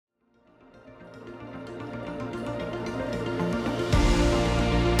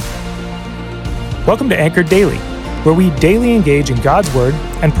Welcome to Anchored Daily, where we daily engage in God's Word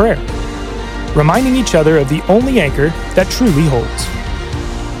and prayer, reminding each other of the only anchor that truly holds.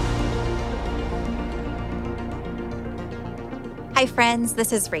 Hi friends,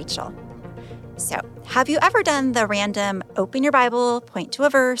 this is Rachel. So, have you ever done the random open your Bible, point to a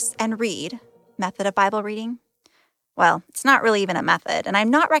verse, and read method of Bible reading? Well, it's not really even a method, and I'm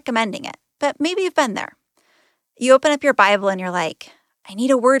not recommending it, but maybe you've been there. You open up your Bible and you're like, I need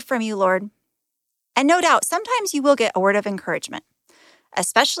a word from you, Lord. And no doubt, sometimes you will get a word of encouragement,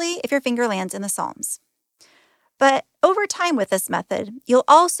 especially if your finger lands in the Psalms. But over time with this method, you'll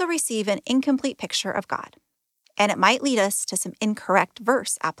also receive an incomplete picture of God, and it might lead us to some incorrect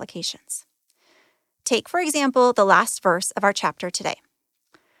verse applications. Take, for example, the last verse of our chapter today,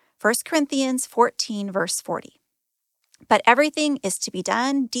 1 Corinthians 14, verse 40. But everything is to be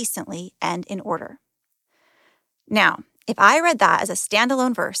done decently and in order. Now, if I read that as a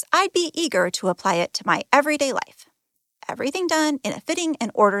standalone verse, I'd be eager to apply it to my everyday life. Everything done in a fitting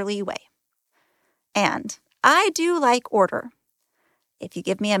and orderly way. And I do like order. If you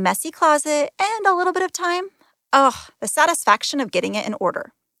give me a messy closet and a little bit of time, the satisfaction of getting it in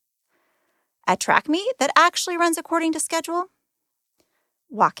order. A track meet that actually runs according to schedule.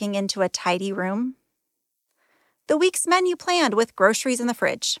 Walking into a tidy room. The week's menu planned with groceries in the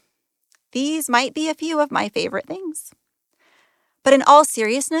fridge. These might be a few of my favorite things. But in all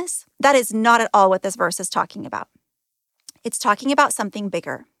seriousness, that is not at all what this verse is talking about. It's talking about something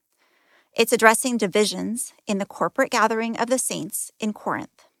bigger. It's addressing divisions in the corporate gathering of the saints in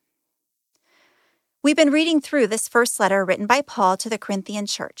Corinth. We've been reading through this first letter written by Paul to the Corinthian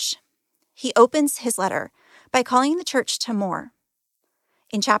church. He opens his letter by calling the church to more.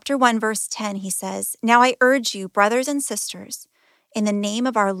 In chapter 1, verse 10, he says, Now I urge you, brothers and sisters, in the name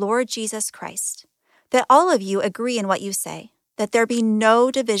of our Lord Jesus Christ, that all of you agree in what you say, that there be no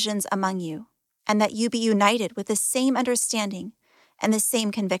divisions among you, and that you be united with the same understanding and the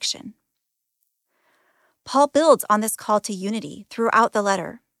same conviction. Paul builds on this call to unity throughout the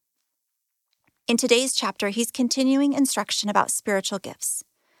letter. In today's chapter, he's continuing instruction about spiritual gifts.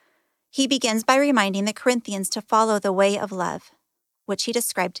 He begins by reminding the Corinthians to follow the way of love, which he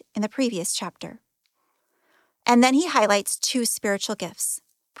described in the previous chapter. And then he highlights two spiritual gifts,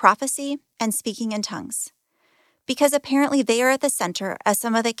 prophecy and speaking in tongues, because apparently they are at the center of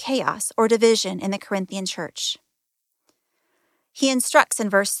some of the chaos or division in the Corinthian church. He instructs in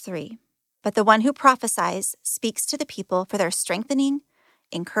verse 3, But the one who prophesies speaks to the people for their strengthening,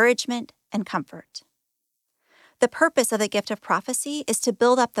 encouragement, and comfort. The purpose of the gift of prophecy is to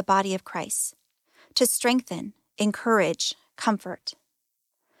build up the body of Christ, to strengthen, encourage, comfort.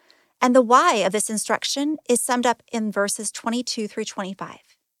 And the why of this instruction is summed up in verses 22 through 25.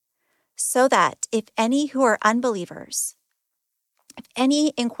 So that if any who are unbelievers, if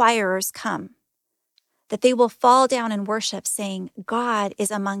any inquirers come, that they will fall down and worship, saying, God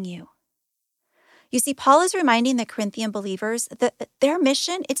is among you. You see, Paul is reminding the Corinthian believers that their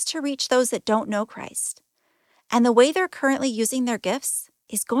mission is to reach those that don't know Christ. And the way they're currently using their gifts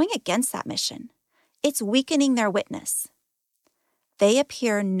is going against that mission. It's weakening their witness. They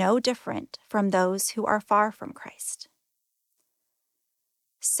appear no different from those who are far from Christ.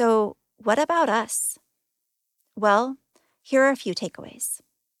 So, what about us? Well, here are a few takeaways.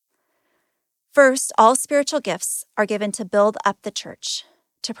 First, all spiritual gifts are given to build up the church,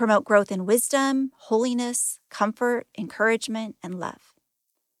 to promote growth in wisdom, holiness, comfort, encouragement, and love.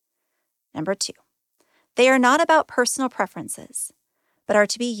 Number 2, they are not about personal preferences, but are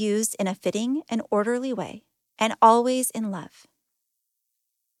to be used in a fitting and orderly way, and always in love.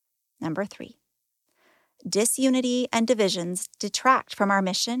 Number 3, disunity and divisions detract from our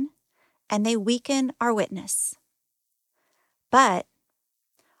mission, and they weaken our witness. But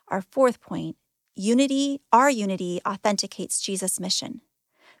our fourth point, our unity authenticates Jesus' mission.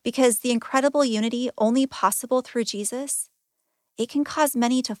 Because the incredible unity only possible through Jesus, it can cause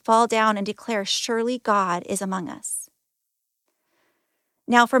many to fall down and declare, surely God is among us.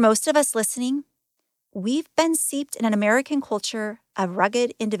 Now, for most of us listening, we've been seeped in an American culture of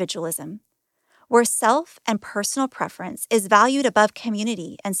rugged individualism, where self and personal preference is valued above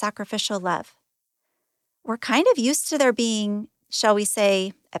community and sacrificial love. We're kind of used to there being, shall we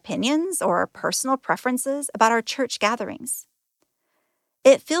say, opinions or personal preferences about our church gatherings.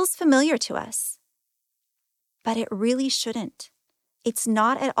 It feels familiar to us, but it really shouldn't. It's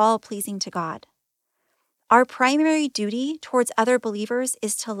not at all pleasing to God. Our primary duty towards other believers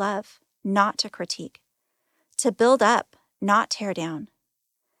is to love, not to critique, to build up, not tear down,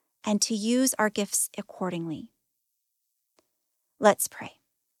 and to use our gifts accordingly. Let's pray.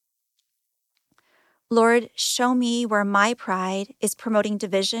 Lord, show me where my pride is promoting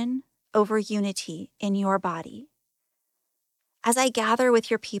division over unity in your body. As I gather with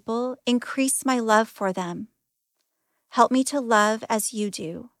your people, increase my love for them. Help me to love as you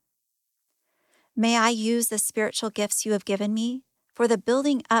do. May I use the spiritual gifts you have given me for the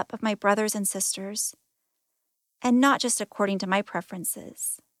building up of my brothers and sisters, and not just according to my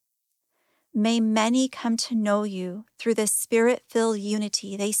preferences. May many come to know you through the Spirit-filled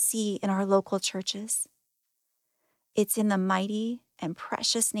unity they see in our local churches. It's in the mighty and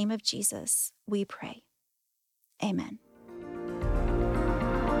precious name of Jesus we pray. Amen.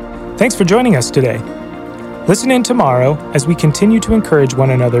 Thanks for joining us today. Listen in tomorrow as we continue to encourage one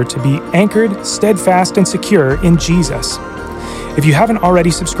another to be anchored, steadfast, and secure in Jesus. If you haven't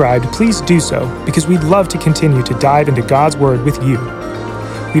already subscribed, please do so, because we'd love to continue to dive into God's Word with you.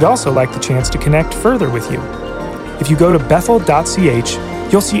 We'd also like the chance to connect further with you. If you go to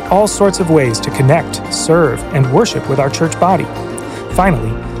bethel.ch, you'll see all sorts of ways to connect, serve, and worship with our church body.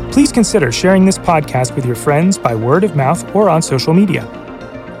 Finally, please consider sharing this podcast with your friends by word of mouth or on social media.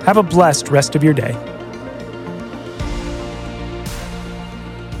 Have a blessed rest of your day.